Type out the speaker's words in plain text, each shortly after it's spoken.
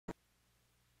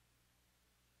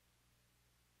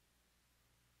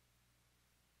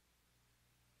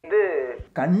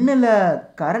கண்ணில்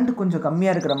கரண்ட் கொஞ்சம்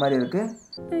கம்மியாக இருக்கிற மாதிரி இருக்கு.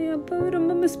 அப்பாவை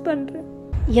ரொம்ப மிஸ் பண்ணுறேன்.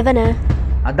 எவனை?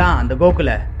 அதான் அந்த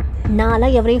கோகுல.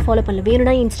 நான்லாம் எவரையும் ஃபாலோ பண்ணல.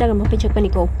 வேணும்னா இன்ஸ்டாகிராம் போய் செக்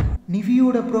பண்ணிக்கோ.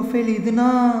 நிவியோட ப்ரொஃபைல் இதுனா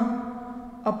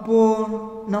அப்போ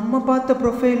நம்ம பார்த்த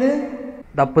ப்ரொஃபைலு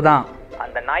தப்பு தான்.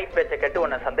 அந்த நாய் பேச்சை கேட்டு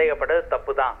உன்னை சந்தேகப்பட்டது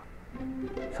தப்பு தான்.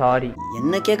 சாரி.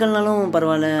 என்ன கேட்கலனாலும்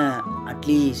பரவாயில்ல,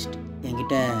 அட்லீஸ்ட்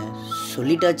என்கிட்ட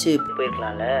சொல்லிட்டாச்சு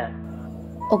போயிருக்கலாம்ல.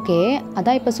 ஓகே,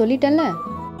 அதான் இப்போ சொல்லிட்டேன்ல.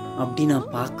 அப்படி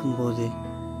நான் பார்க்கும்போது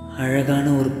அழகான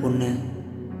ஒரு பொண்ணு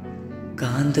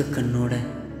காந்த கண்ணோட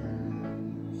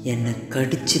என்னை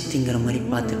கடிச்சு திங்கிற மாதிரி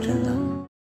பார்த்துட்டு இருந்தா.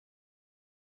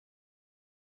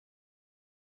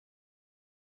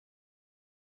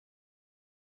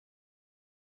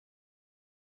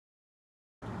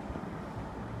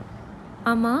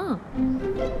 ஆமாம்,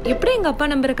 எப்படி எங்கள் அப்பா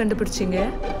நம்பரை கண்டுபிடிச்சிங்க?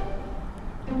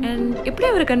 அண்ட் எப்படி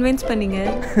அவரை கன்வின்ஸ் பண்ணீங்க?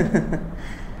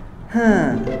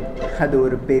 அது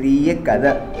ஒரு பெரிய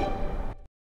கதை.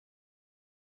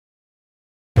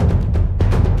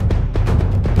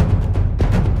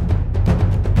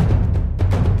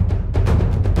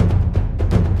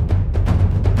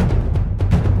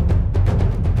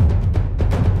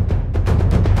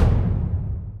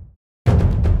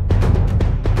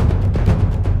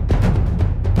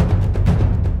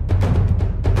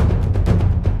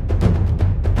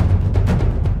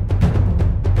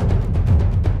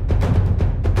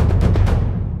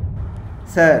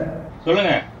 சார்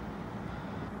சொல்லுங்க.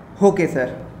 ஓகே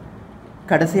சார்,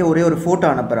 கடைசியாக ஒரே ஒரு ஃபோட்டோ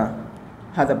அனுப்புகிறேன்.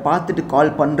 அதை பார்த்துட்டு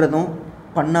கால் பண்ணுறதும்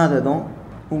பண்ணாததும்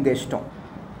உங்கள் இஷ்டம்.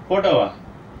 ஃபோட்டோவா?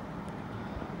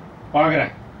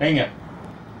 பார்க்குறேன், வைங்க.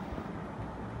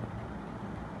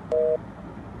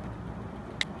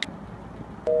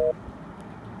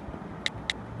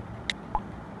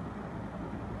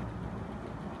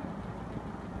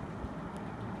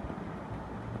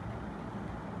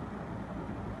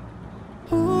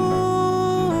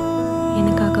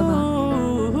 எனக்காகவா?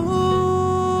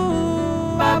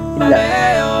 இல்லை,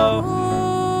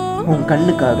 உன்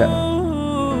கண்ணுக்காக.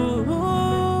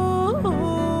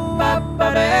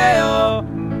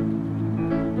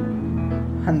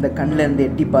 அந்த கண்ணில் இருந்து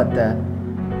எட்டி பார்த்த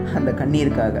அந்த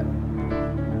கண்ணீருக்காக.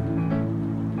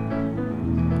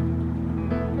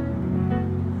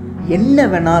 என்ன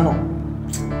வேணாலும்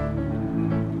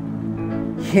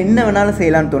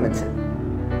செய்யலான்னு தோணுச்சு.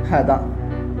 அதான்.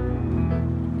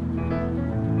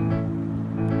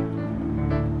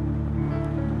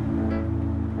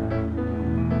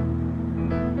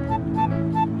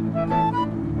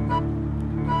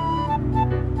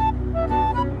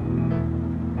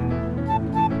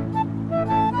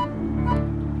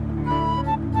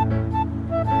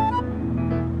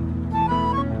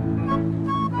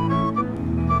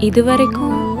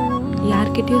 இதுவரைக்கும்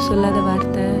யார்கிட்டயும் சொல்லாத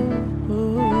வார்த்தை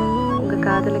உங்க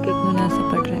காதல கேட்கணும்னு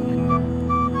ஆசைப்படுறேன்.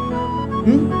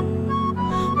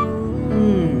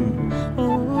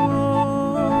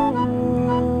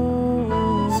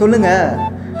 சொல்லுங்க,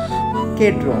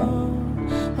 கேட்டுருவோம்.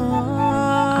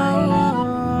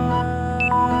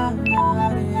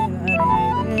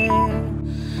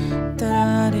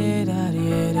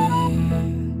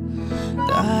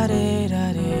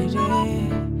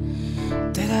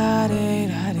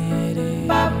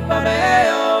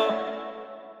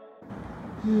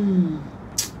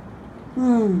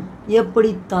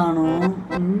 எப்படித்தானோ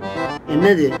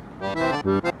என்னது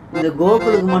இந்த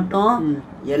கோகுலுக்கு மட்டும்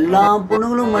எல்லா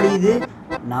பொண்ணுங்களும் மடியுது,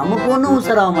 நமக்கு ஒன்றும்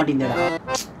உசராக மாட்டேங்குதுடா.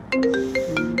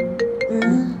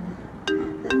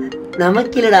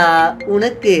 நமக்கு இல்லடா,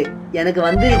 உனக்கு. எனக்கு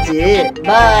வந்துருச்சு.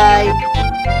 பாய்.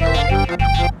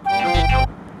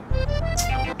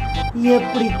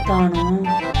 எப்படித்தானோ.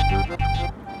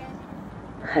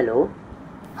 ஹலோ.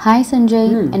 ஹாய்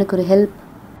சஞ்சய், எனக்கு ஒரு ஹெல்ப்.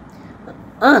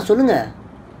 சொல்லுங்க.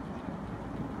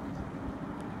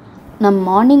 நான்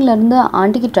மார்னிங்லேருந்து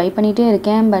ஆண்டிக்கு ட்ரை பண்ணிகிட்டே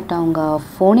இருக்கேன், பட் அவங்க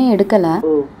ஃபோனே எடுக்கலை.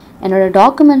 என்னோடய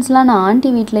டாக்குமெண்ட்ஸ்லாம் நான் ஆண்டி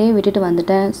வீட்டிலையே விட்டுட்டு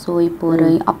வந்துட்டேன். ஸோ இப்போ ஒரு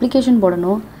அப்ளிகேஷன்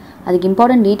போடணும், அதுக்கு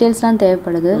இம்பார்ட்டன்ட் டீட்டெயில்ஸ்லாம்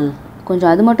தேவைப்படுது.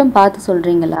 கொஞ்சம் அது மட்டும் பார்த்து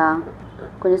சொல்கிறீங்களா?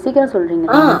 கொஞ்சம் சீக்கிரம்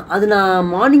சொல்கிறீங்களா? அது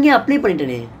நான் மார்னிங்கே அப்ளை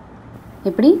பண்ணிட்டேனே.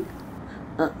 எப்படி?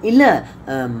 இல்லை,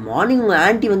 மார்னிங் உங்கள்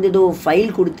ஆண்டி வந்து ஏதோ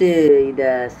ஃபைல் கொடுத்து இதை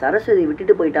சரஸ்வதி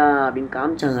விட்டுட்டு போயிட்டா அப்படின்னு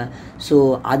காமிச்சாங்க. ஸோ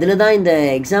அதில் தான் இந்த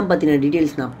எக்ஸாம் பற்றின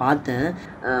டீட்டெயில்ஸ் நான் பார்த்தேன்.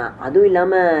 அதுவும்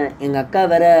இல்லாமல் எங்கள் அக்கா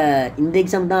வேறு இந்த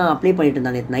எக்ஸாம் தான் அப்ளை பண்ணிட்டு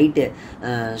இருந்தாங்க நேற்று நைட்டு.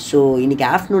 ஸோ இன்றைக்கி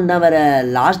ஆஃப்டர்நூன் தான் வேறு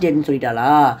லாஸ்ட் டேட்னு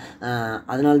சொல்லிட்டாளா,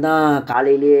 அதனால தான்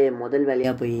காலையிலேயே முதல்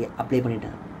வேலையாக போய் அப்ளை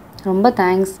பண்ணிட்டேன். ரொம்ப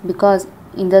தேங்க்ஸ். பிகாஸ்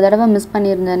இந்த தடவை மிஸ்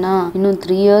பண்ணியிருந்தேன்னா இன்னும்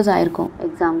 3 years ஆயிருக்கும்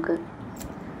எக்ஸாமுக்கு.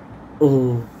 ஓ,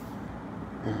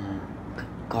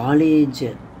 காலேஜ்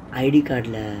ஐடி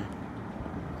கார்டில்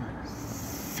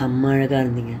செம்ம அழகாக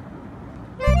இருந்தீங்க.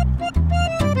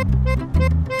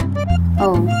 ஓ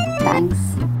தேங்க்ஸ்.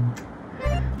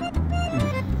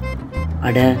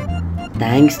 அட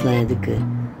தேங்க்ஸ்லாம் எதுக்கு?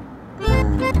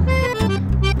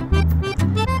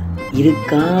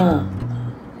 இருக்கா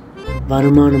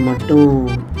வருமானம் மட்டும்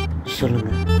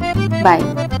சொல்லுங்க. பாய்.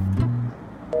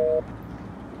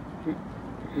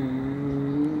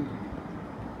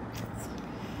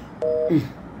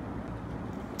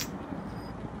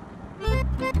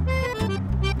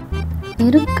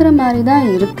 இருக்கிற மாதிரி தான்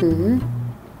இருக்கு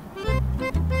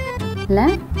இல்லை?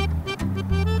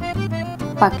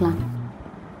 பார்க்கலாம்.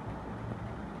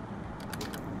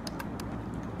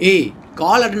 ஏய்,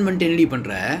 கால் அட்டெண்ட் பண்ணிட்டு என்னடி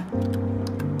பண்ற?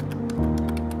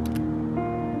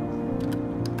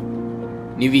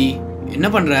 நிவி என்ன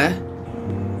பண்ற?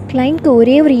 கிளைண்ட்க்கு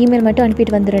ஒரே ஒரு இமெயில் மட்டும்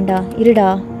அனுப்பிட்டு வந்துடுறேன்டா. இருடா.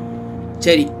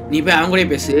 சரி, நீ போய் அவங்க கூட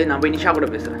பேசு, நான் போய் நிஷா கூட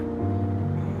பேசுறேன்.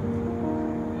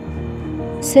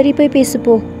 சரி போய் பேசு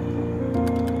போ.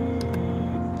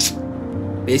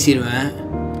 பேசிடுவேன்.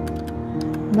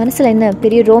 மனசுல என்ன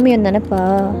பெரிய ரோமியோன்னு நினைப்பா?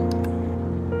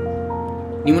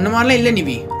 நீ முன்ன மாதிரிலாம் இல்லை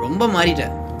நிவி, ரொம்ப மாறிட்ட.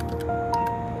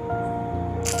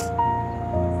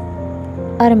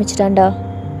 ஆரம்பிச்சிட்டான்டா.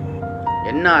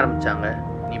 என்ன ஆரம்பிச்சாங்க?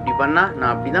 நீ இப்படி பண்ணா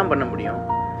நான் அப்படி தான் பண்ண முடியும்.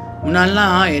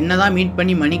 முன்னாலாம் என்னதான் மீட்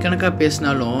பண்ணி மணிக்கணக்காக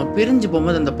பேசினாலும் பிரிஞ்சு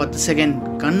போகும்போது அந்த 10 செகண்ட்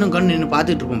கண்ணு நின்று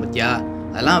பார்த்துட்டு இருப்போம் பார்த்தியா,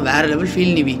 அதெல்லாம் வேற லெவல்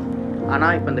ஃபீல் நிவி.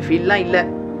 ஆனால் இப்போ அந்த ஃபீல்லாம் இல்லை.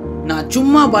 நான்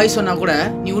சும்மா பாய் சொன்னா கூட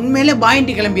நீ உண்மையிலே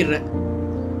பாயிண்ட்டு கிளம்பிடுற.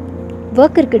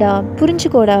 ஒர்க் இருக்குடா,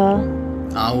 புரிஞ்சுக்கோடா.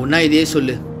 ஒன்றா இதே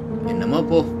சொல்லு, என்னமோ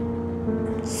போ.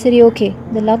 சரி ஓகே,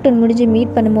 இந்த லாக்டவுன் முடிஞ்சு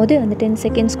மீட் பண்ணும்போது அந்த 10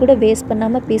 செகண்ட்ஸ் கூட வேஸ்ட்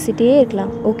பண்ணாமல் பேசிகிட்டே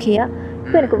இருக்கலாம். ஓகேயா?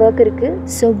 இப்போ எனக்கு ஒர்க் இருக்குது.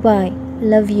 So bye,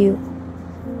 love you.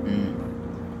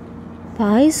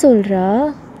 பாய் சொல்கிறா.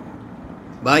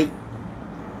 பாய்.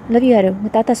 லவ் யூ யாரு?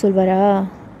 உங்கள் தாத்தா சொல்வாரா?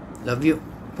 Love you.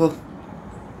 போ.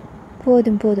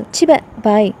 போதும் சிப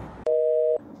பாய்.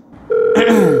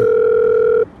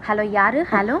 ஹலோ யாரு?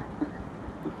 Hello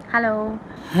hello.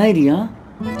 Hi Riya.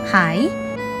 Hi.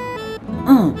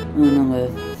 நாங்கள்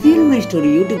ஃபீல் மை ஸ்டோரி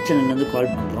யூடியூப் சேனல்லேருந்து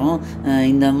கால் பண்ணுறோம்.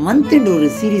 இந்த மந்த் எண்ட் ஒரு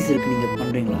சீரீஸ் இருக்குது, நீங்கள்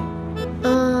பண்ணுறீங்களா?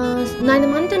 நான் இந்த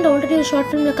மந்த் எண்ட் ஆல்ரெடி ஒரு ஷார்ட்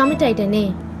ஃபிலிமில் கமிட் ஆகிட்டேனே.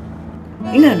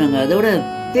 இல்லை, நாங்கள் அதோட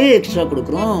பே எக்ஸ்ட்ரா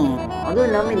கொடுக்குறோம். அதுவும்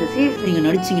இல்லாமல் இந்த சீரீஸ் நீங்கள்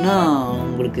நடிச்சிங்கன்னா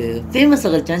உங்களுக்கு ஃபேமஸ்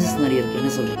ஆகிற சான்சஸ் நிறைய இருக்குது.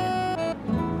 என்ன சொல்கிறீங்க?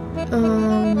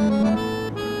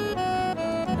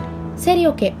 சரி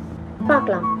ஓகே,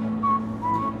 பார்க்கலாம்.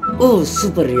 ஓ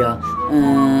சூப்பர் ரியா.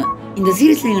 இந்த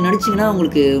சீரீஸில் நீங்கள் நடிச்சிங்கன்னா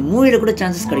உங்களுக்கு மூவியில் கூட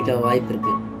சான்சஸ் கிடைக்க வாய்ப்பு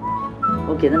இருக்குது.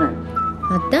 ஓகே தானே?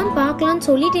 அதான் பார்க்கலான்னு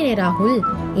சொல்லிட்டேனே ராகுல்,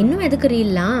 இன்னும் எதுக்கு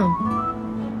ரீல்லாம்?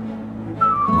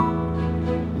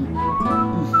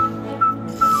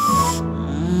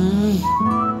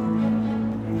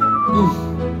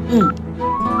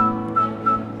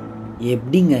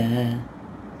 எப்படிங்க?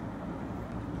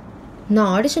 நான்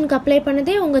ஆடிஷனுக்கு அப்ளை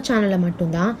பண்ணதே உங்கள் சேனலில்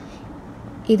மட்டும்தான்.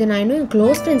 இது நான் இன்னும் என்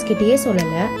க்ளோஸ் ஃப்ரெண்ட்ஸ் கிட்டேயே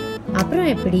சொல்லலை. அப்புறம்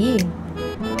எப்படி?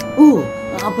 ஓ,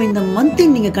 அப்போ இந்த மந்த்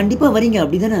நீங்கள் கண்டிப்பாக வரீங்க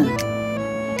அப்படி தானே?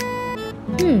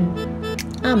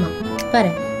 ஆமாம்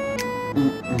வரேன்.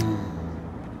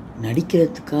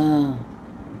 நடிக்கிறதுக்கா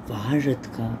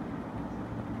வாழறதுக்கா?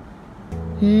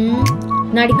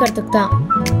 நடிக்கிறதுக்கு தான்.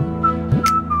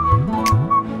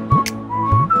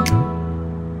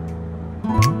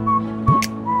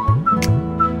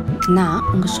 நான்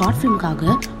உங்கள் ஷார்ட் ஃபிலிமுக்காக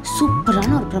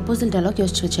சூப்பரான ஒரு ப்ரப்போசல் டைலாக்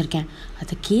யோசிச்சு வச்சுருக்கேன்.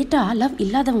 அதை கேட்டால் லவ்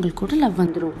இல்லாதவங்களுக்கு கூட லவ்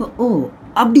வந்துடும். ஓ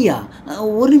அப்படியா?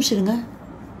 ஒரு நிமிஷம் இருங்க.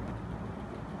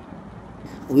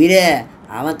 உயிரே,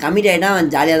 அவன் கமிட் ஆகிட்டா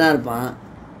அவன் ஜாலியாக தான் இருப்பான்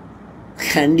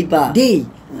கண்டிப்பாக. டேய்,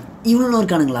 இவ்வளோ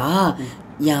இருக்கானுங்களா?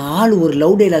 என் ஆள் ஒரு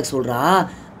லவ் டைலாக் சொல்கிறா,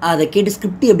 அதை கேட்டு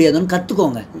ஸ்கிரிப்ட் எப்படி அதுன்னு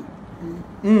கற்றுக்கோங்க.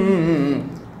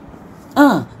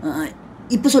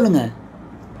 இப்போ சொல்லுங்கள்.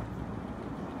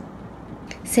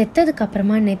 செத்ததுக்கு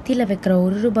அப்புறமா நெத்தியில் வைக்கிற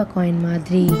 1 ரூபாய் காயின்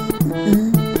மாதிரி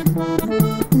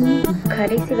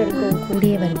கடைசி வரைக்கும்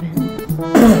கூடியே வருவேன்.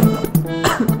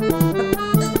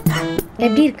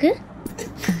 எப்படி இருக்கு?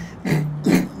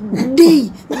 டேய்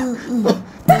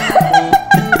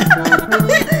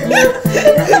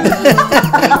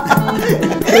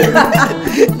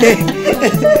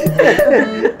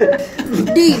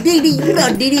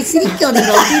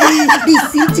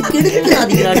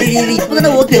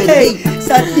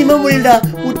சத்தியமா முடியலடா,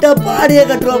 விட்டா பாடியே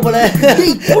கட்டுவா போல.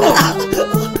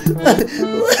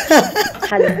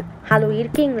 ஹலோ ஹலோ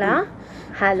இருக்கீங்களா?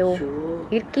 ஹலோ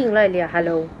இருக்கீங்களா இல்லையா?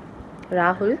 ஹலோ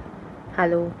ராகுல்.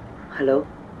 Hello hello.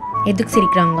 எதுக்கு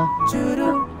சிரிக்கிறாங்க?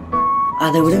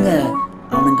 அதை விடுங்க,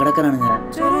 அவனுங்க கிடக்கிறானுங்க.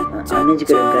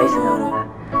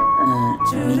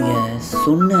 நீங்க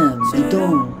சொன்ன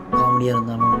விதம் காமெடியா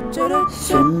இருந்தாலும்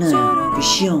சொன்ன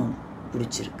விஷயம்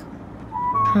பிடிச்சிருக்கு.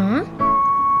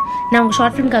 நான் உங்க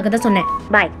ஷார்ட் ஃபிலிம்காக தான் சொன்னேன்.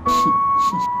 பாய்.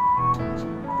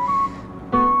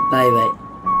 பாய் பாய்.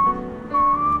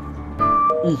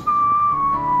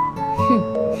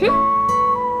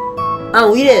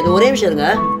 உயிரே இது ஒரே நிமிஷம் இருங்க.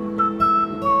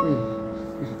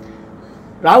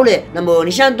 ராகுல், நம்ம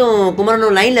நிஷாந்தும்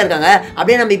குமரனும் லைன்ல இருக்காங்க.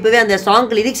 அப்படியே நம்ம இப்பவே அந்த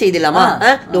சாங்க்கு லிரிக்ஸ் எழுதிடலாமா?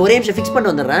 இந்த ஒரே நிமிஷம் ஃபிக்ஸ்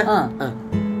பண்ணி வந்துடுறேன்.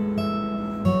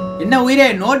 என்ன உயிரே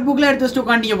நோட் புக்ல எடுத்து வச்சுட்டு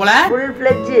உட்காந்தீங்க போல? Full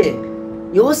fledge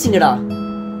யோசிங்கடா.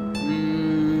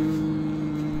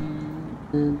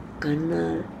 கண்ணா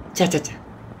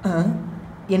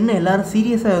என்ன எல்லாரும்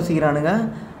சீரியஸாக யோசிக்கிறானுங்க,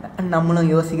 நம்மளும்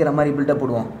யோசிக்கிற மாதிரி பில்டப்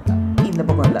போடுவோம். இந்த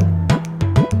பக்கம் இல்லை,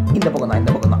 இந்த பக்கம் தான்,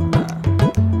 இந்த பக்கம் தான்.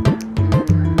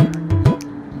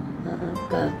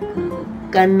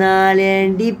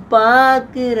 கண்ணாலேண்டி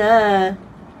பாக்குற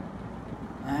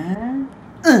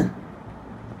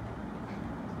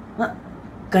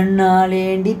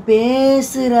கண்ணாலேண்டி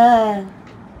பேசுற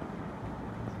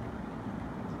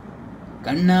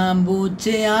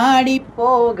கண்ணாம்பூச்சி ஆடி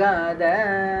போகாத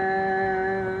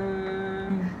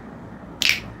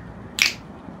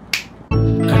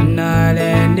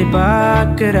கண்ணாலேண்டி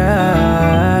பாக்குற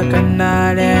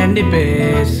கண்ணாலேண்டி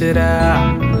பேசுற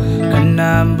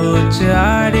கண்ணாம்பூச்சி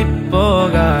ஆடி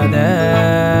போகாத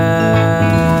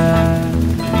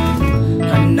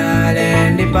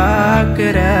கண்ணாலேண்டி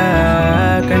பாக்குற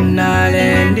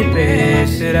கண்ணாலேண்டி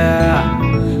பேசுற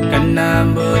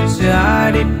கண்ணாம்பூச்சி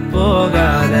ஆடி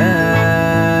போகாத.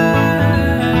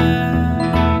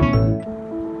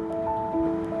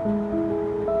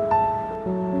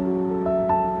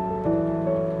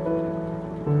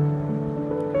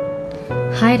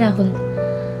 ஹாய் ராகுல்,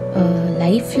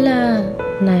 லைஃப்பில்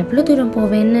நான் எவ்வளோ தூரம்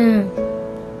போவேன்னு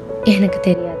எனக்கு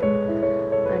தெரியாது.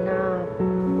 ஆனால்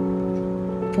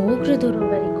போகிற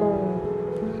தூரம் வரைக்கும்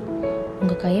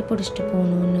உங்கள் கையை பிடிச்சிட்டு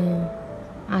போகணுன்னு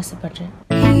ஆசைப்படுறேன்.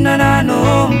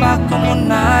 நானும் பார்க்கும்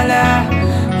முன்னால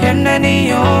என்ன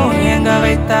நீயும் எங்க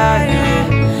வைத்தாய்,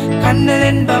 கண்ணில்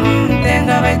இன்பம்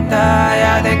தேங்க வைத்தாய்,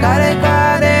 அதை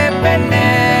கலைக்காதே பெண்ணே.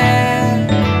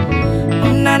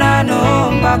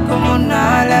 நானும் பார்க்கும்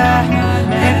முன்னால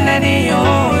என்ன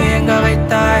நீயும் எங்க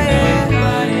வைத்தாய்,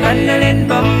 கண்ணில்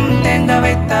இன்பம் தேங்க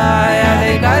வைத்தாய்,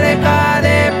 அதை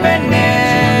கலைக்காதே பெண்ணே.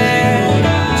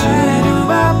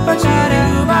 பாப்பா சாரு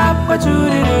பாப்பா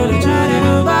சூரு சாரு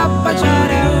பாப்பா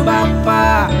சாரு பாப்பா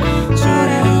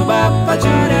சூரு பாப்பா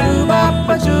சாரு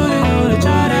பாப்பா சூரு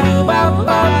சாரு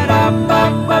பாப்பா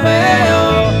பாப்பா வேயோ.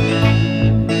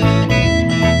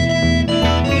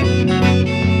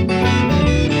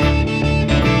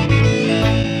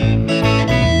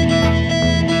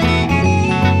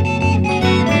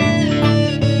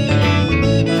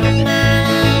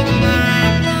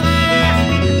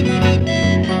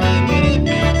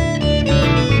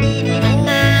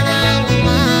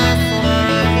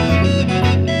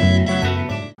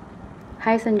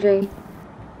 ஹாய் சஞ்சய்,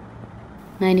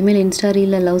 நான் இனிமேல் இன்ஸ்டா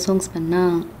ரீலில் லவ் சாங்ஸ்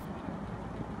பண்ணால்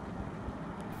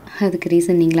அதுக்கு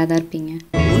ரீசன் நீங்களாக தான் இருப்பீங்க.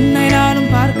 உன்னை நானும்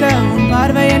பார்க்க உன்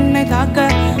பார்வை என்னை தாக்க,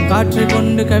 காற்று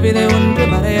கொண்டு கவிதை ஒன்று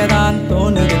வரையதான்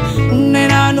தோணுது. உன்னை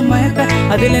நானும் மயக்க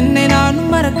அதில் என்னை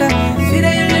நானும் மறக்க,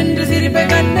 சிறையில் நின்று சிரிப்பை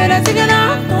கண்டு ரசிகனா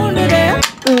தோணுதே.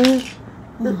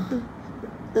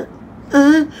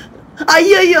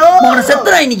 ஐயோ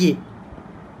செத்துறா இன்னைக்கு.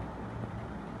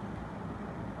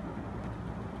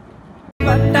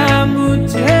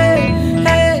 பட்டாம்பூச்சே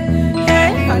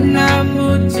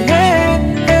கண்ணாம்பூச்சே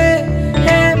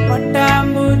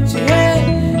பட்டாம்பூச்சே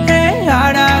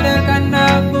ஆடாத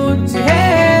கண்ணாம்பூச்சே.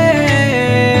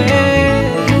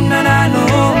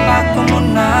 நானும் பார்க்கும்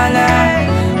முன்னால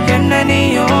என்ன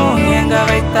நீயும் எங்க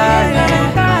வைத்தாய்,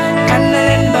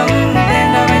 கண்ணில் இன்பம்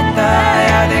தேங்க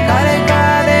வைத்தாய், அதை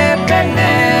கலைக்காதே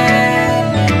பெண்ணே.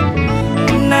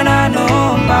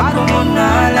 நானும் பார்க்கும்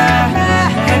முன்னால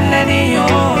என்ன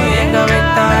நீயும் எங்க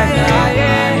வைத்தாய்,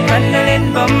 கண்ணில்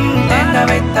இன்பம் தேங்க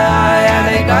வைத்தாய்,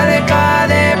 அதை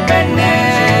கலைக்காதே பெண்ணே.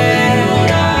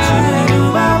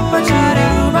 பாப்பா சாரு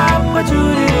பாப்பா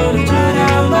சூரு சாரு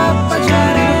பாப்பா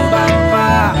சாரு பாப்பா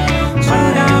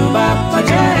சூரு பாப்பா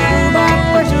சாரு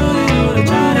பாப்பா சூரு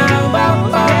சாரு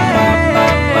பாப்பா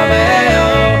பாப்பா வேயோ.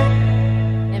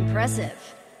 இம்ப்ரெசிவ்.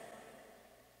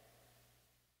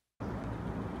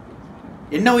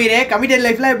 என்ன உயிரே கமிட்டட்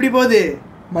லைஃப்லாம் எப்படி போகுது?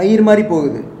 மயிர் மாதிரி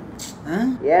போகுது.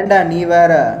 ஏன்டா நீ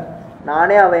வேற,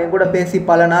 நானே அவன் என் கூட பேசி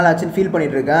பல நாள் ஆச்சுன்னு ஃபீல்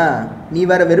பண்ணிட்டு இருக்கேன், நீ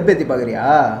வேற வெறுப்பேற்றி பார்க்குறியா?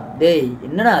 டேய்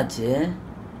என்னடா ஆச்சு?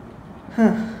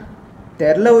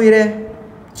 தெரில உயிரே,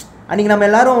 அன்றைக்கி நம்ம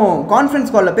எல்லாரும்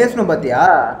கான்ஃபரன்ஸ் காலில் பேசணும் பார்த்தியா,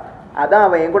 அதான்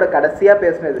அவன் என் கூட கடைசியாக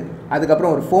பேசினது.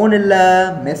 அதுக்கப்புறம் ஒரு ஃபோன் இல்லை,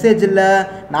 மெசேஜ் இல்லை,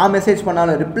 நான் மெசேஜ்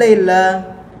பண்ணாலும் ரிப்ளை இல்லை.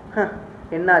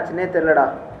 என்ன ஆச்சுன்னே தெரிலடா.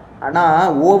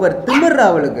 ஆனால் ஓவர் திமிர்றா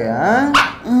அவளுக்கு.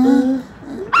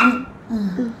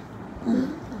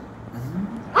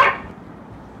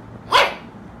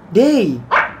 டேய்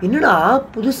என்னடா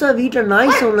புதுசா வீட்டுல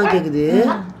நாய் சவுண்ட்லாம் கேக்குது.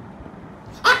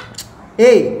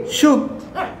 ஏய் ஷூ.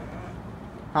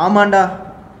 ஆமாண்டா,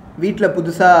 வீட்டில்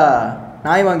புதுசாக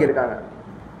நாய் வாங்கியிருக்காங்க.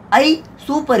 ஐ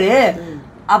சூப்பரு.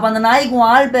 அப்ப அந்த நாய்க்கு உன்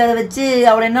ஆள் பேரை வச்சு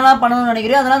அவளை என்னெல்லாம் பண்ணணும்னு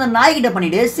நினைக்கிறியோ அதெல்லாம் அந்த நாய்கிட்ட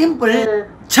பண்ணிடு. சிம்பிள்.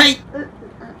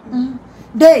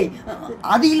 டேய்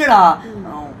அது இல்லடா,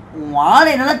 உன் ஆளை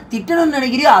என்னெல்லாம் திட்டணும்னு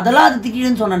நினைக்கிறியோ அதெல்லாம் அது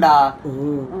திட்டிடுன்னு சொன்னடா.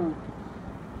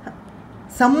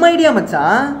 செம்ம ஐடியா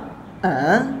மச்சான்.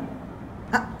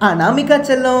 அனாமிகா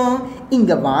செல்லம்,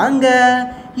 இங்க வாங்க.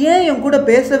 ஏன் என் கூட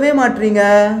பேசவே மாட்டீங்க?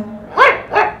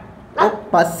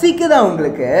 பசிக்குதா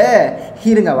உங்களுக்கு?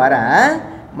 இருங்க வரேன்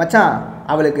மச்சான்.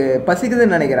 அவளுக்கு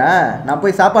பசிக்குதுன்னு நினைக்கிறேன். நான்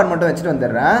போய் சாப்பாடு மட்டும் வச்சுட்டு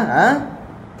வந்துடுறேன்.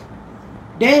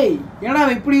 டேய் ஏன்னா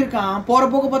அவன் இப்படி இருக்கான், போற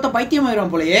போக்க பார்த்தா பைத்தியம்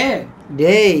ஆயிடுவான் போலயே.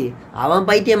 டேய் அவன்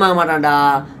பைத்தியம் ஆக மாட்டான்டா,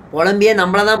 புலம்பியே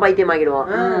நம்மளதான் பைத்தியம்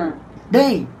ஆகிடுவான்.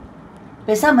 டேய்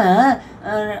பேசாம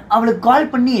அவளுக்கு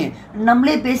கால் பண்ணி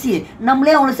நம்மளே பேசி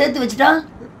நம்மளே அவளை சேர்த்து வச்சுட்டா.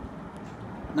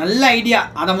 நல்ல ஐடியா,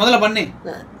 அதை முதல்ல பண்ணு.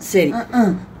 சரி.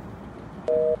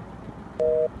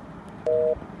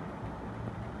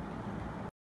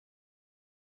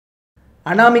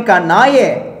 அனாமிகா நாயே,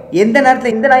 எந்த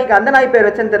நேரத்தில் இந்த நாய்க்கு அந்த நாய் பேர்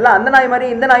வச்சேன்னு தெரியல. அந்த நாய் மாதிரி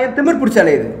இந்த நாயும் திமிர்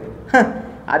பிடிச்சாலே இது.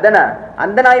 அதானே,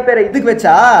 அந்த நாய் பேரை இதுக்கு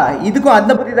வச்சா இதுக்கும்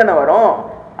அந்த புத்தி தானே வரும்.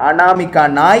 அனாமிகா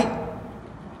நாய்.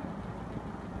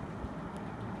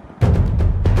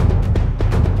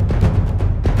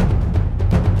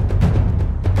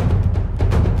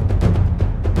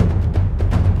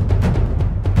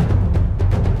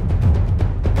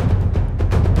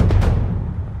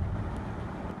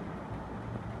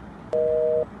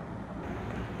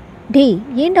 டேய்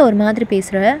ஏன்டா ஒரு மாதிரி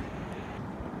பேசுகிற?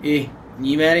 ஏய்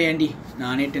நீ வேற ஏண்டி,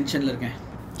 நானே டென்ஷன்ல இருக்கேன்.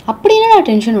 அப்படி என்னடா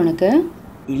டென்ஷன் உனக்கு?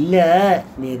 இல்ல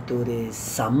நேத்து ஒரு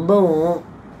சம்பவம்.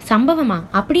 சம்பவமா?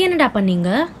 அப்படி என்னடா பண்ணீங்க?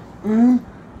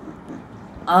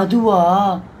 அதுவா?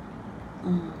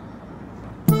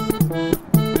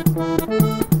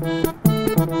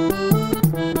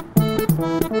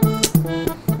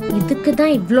 இதுக்கு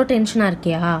தான் இவ்வளோ டென்ஷனா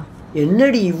இருக்கியா?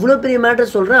 என்னடி இவ்வளோ பெரிய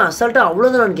மேட்டர் சொல்கிறேன், அசால்ட்டாக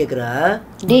அவ்வளோதான் நான் கேட்குறேன்.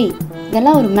 டேய்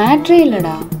இதெல்லாம் ஒரு மேட்ரே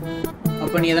இல்லைடா.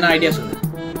 அப்போ நீ எதனா ஐடியா சொல்லு.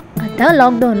 அதான்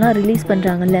லாக்டவுன்லாம் ரிலீஸ்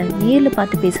பண்ணுறாங்கல்ல, நேரில்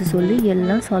பார்த்து பேச சொல்லி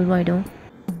எல்லாம் சால்வ் ஆகிடும்.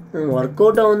 ஒர்க்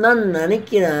அவுட் ஆகும் தான்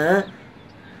நினைக்கிறேன்.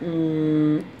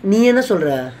 நீ என்ன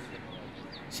சொல்கிற?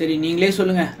 சரி நீங்களே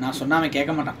சொல்லுங்க, நான் சொன்னா அவன்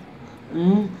கேட்க மாட்டான்.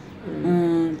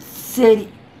 சரி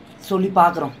சொல்லி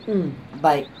பார்க்குறோம்.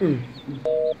 பாய்.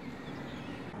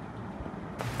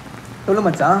 சொல்லு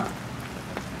மச்சான்.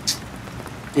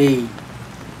 டேய்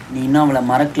நீ இன்னும் அவளை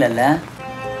மறக்கலல்ல?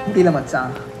 முடியல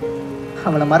மச்சான்,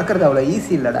 அவளை மறக்கிறது அவ்வளோ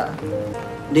ஈஸி இல்லைடா.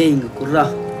 டேய் இங்கே குர்ரா.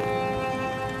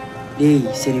 டேய்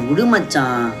சரி விடு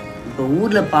மச்சான், இப்போ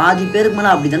ஊரில் பாதி பேருக்கு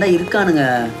மேலே அப்படி தாண்டா இருக்கானுங்க.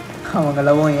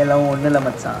 அவங்களவும் எல்லாம் ஒன்றும் இல்லை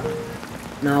மச்சான்.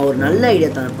 நான் ஒரு நல்ல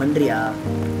ஐடியா தான், பண்ணுறியா?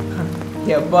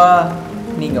 எப்பா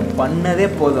நீங்கள் பண்ணதே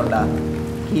போதும்டா,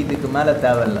 இதுக்கு மேலே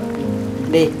தேவையில்லை.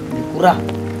 டேய் இங்கே குர்ரா,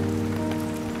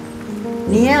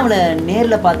 நீ ஏன் அவளை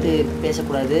நேரில் பார்த்து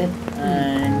பேசக்கூடாது?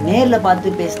 நேரில் பார்த்து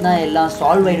பேசினா எல்லாம்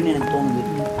சால்வ் ஆகிடும்னு எனக்கு தோணுது.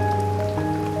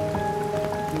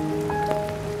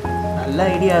 நல்ல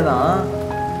ஐடியா தான்,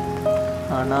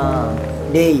 ஆனால்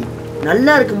டேய்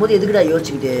நல்லா இருக்கும்போது எதுக்குடா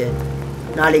யோசிச்சுக்கிட்டு?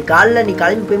 நாளைக்கு காலைல நீ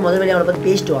கிளம்பி போய் முதல் வேலையை அவளை பார்த்து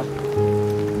பேசிட்டு வா.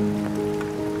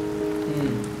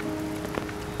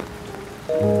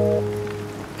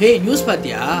 ஹே நியூஸ்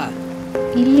பாத்தியா?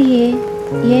 இல்லையே.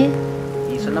 ஏன்?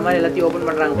 நீ சொன்ன மாதிரி எல்லாத்தையும் ஓப்பன்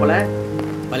பண்ணுறாங்க போல.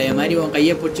 பழைய மாதிரி உன்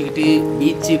கையை பிடிச்சிக்கிட்டு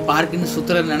பீச்சு பார்க்குன்னு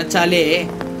சுற்றுறது நினச்சாலே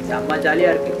செம்ம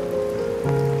ஜாலியாக இருக்கு.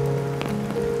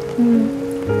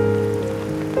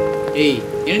 ஏய்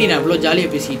என்னடி நான் அவ்வளோ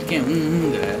ஜாலியாக பேசிக்கிட்டு இருக்கேன்.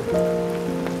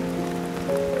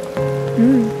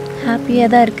 ஹாப்பியாக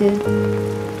தான் இருக்குது.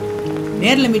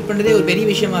 நேரில் மீட் பண்ணுறதே ஒரு பெரிய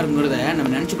விஷயமா இருக்குங்கிறத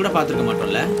நம்ம நினச்சி கூட பார்த்துருக்க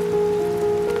மாட்டோம்ல.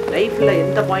 லைஃப்பில்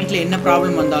எந்த பாயிண்டில் என்ன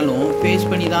ப்ராப்ளம் வந்தாலும் ஃபேஸ்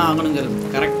பண்ணி தான்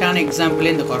ஆகணுங்கிறது கரெக்டான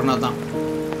எக்ஸாம்பிளே இந்த கொரோனா தான்.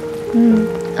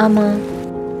 ஆமாம்.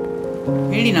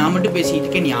 ஏடி நான் மட்டும் பேசிக்கிட்டு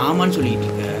இருக்கேன், நீ ஆமான்னு சொல்லிக்கிட்டு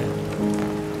இருக்க.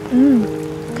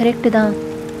 கரெக்டு தான்.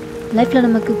 லைஃப்பில்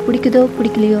நமக்கு பிடிக்குதோ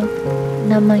பிடிக்கலையோ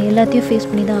நம்ம எல்லாத்தையும் ஃபேஸ்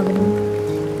பண்ணி தான் ஆகணும்.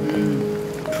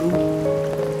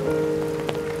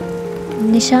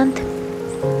 நிஷாந்த்.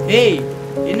 ஏய்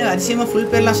என்ன அதிசயமாக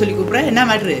ஃபுல் பேர்லாம் சொல்லி கூப்பிட்ற, என்ன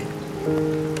matter?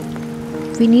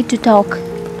 we need to talk.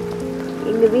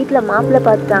 எங்கள் வீட்டில் மாப்பிள்ளை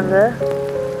பார்த்துட்டாங்க.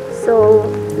 So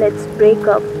let's break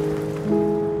up.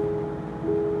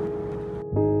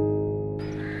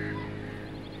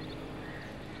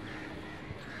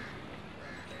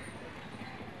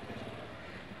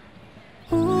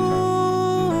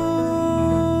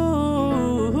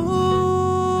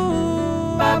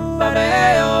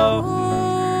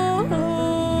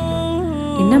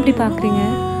 என்ன அப்படி பார்க்குறீங்க?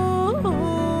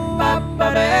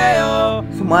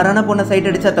 சுமாரான பொண்ணை சைட்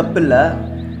அடித்தா தப்பு இல்லை,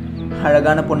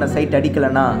 அழகான பொண்ணை சைட்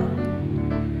அடிக்கலைன்னா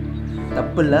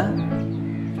தப்பு இல்லை.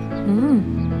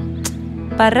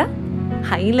 பாரு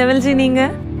ஹை லெவல் ஜி நீங்க.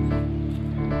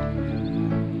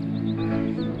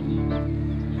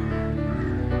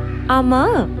 ஆமா,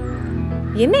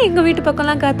 என்ன எங்க வீட்டு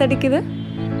பக்கம்லாம் காத்தடிக்குது?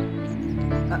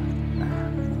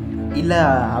 இல்லை,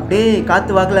 அப்படியே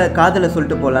காற்று வாக்கில் காதலை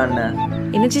சொல்லிட்டு போகலான்னு.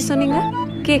 என்னச்சி சொன்னீங்க?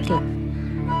 கேட்கல.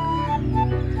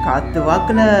 காற்று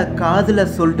வாக்கில் காதலை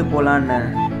சொல்லிட்டு போகலான்னு.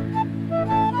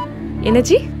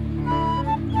 என்னச்சி?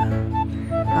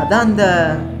 அதான் அந்த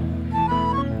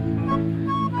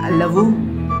லவ்.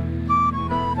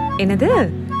 என்னது?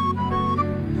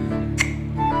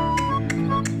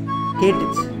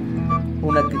 கேட்டுச்சு,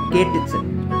 உனக்கு கேட்டுச்சு?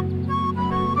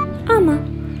 ஆமா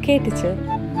கேட்டுச்சு.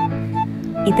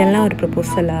 இதெல்லாம் ஒரு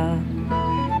ப்ரப்போசலா?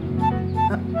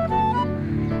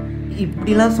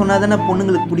 இப்படிலாம் சொன்னாதானே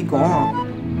பொண்ணுங்களுக்கு பிடிக்கும்.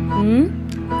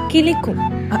 கிளிக்கும்.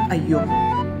 ஐயோ,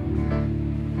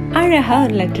 அழகா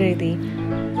ஒரு லெட்டர் எழுதி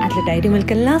அதில் டைரி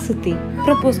மில்கெல்லாம் சுற்றி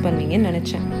ப்ரப்போஸ் பண்ணுவீங்கன்னு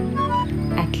நினச்சேன்.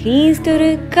 அட்லீஸ்ட் ஒரு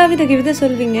கவிதை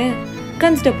சொல்வீங்க,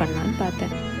 கன்சிடர் பண்ணலான்னு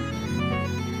பார்த்தேன்.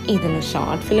 இதில்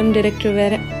ஷார்ட் ஃபிலிம் டைரக்டர்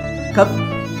வேற.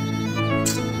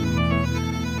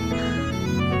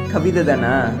 கவிதை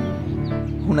தானே,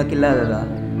 உனக்கு இல்லாததா?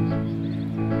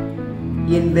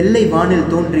 என் வெள்ளை வானில்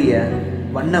தோன்றிய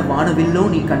வண்ண வானவில்லோ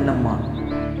நீ கண்ணம்மா,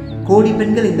 கோடி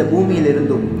பெண்கள் இந்த பூமியில்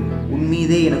இருந்தும்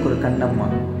உன்மீதே எனக்கு ஒரு கண்ணம்மா.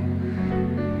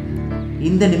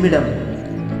 இந்த நிமிடம்,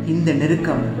 இந்த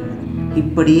நெருக்கம்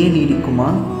இப்படியே நீடிக்குமா?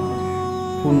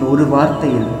 உன் ஒரு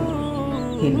வார்த்தையில்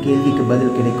என் கேள்விக்கு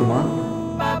பதில் கிடைக்குமா?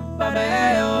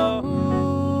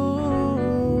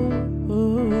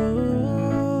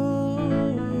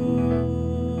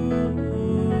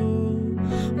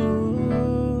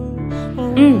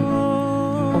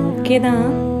 ஓகே தான்,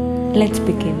 லெட்ஸ்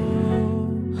பிகின்.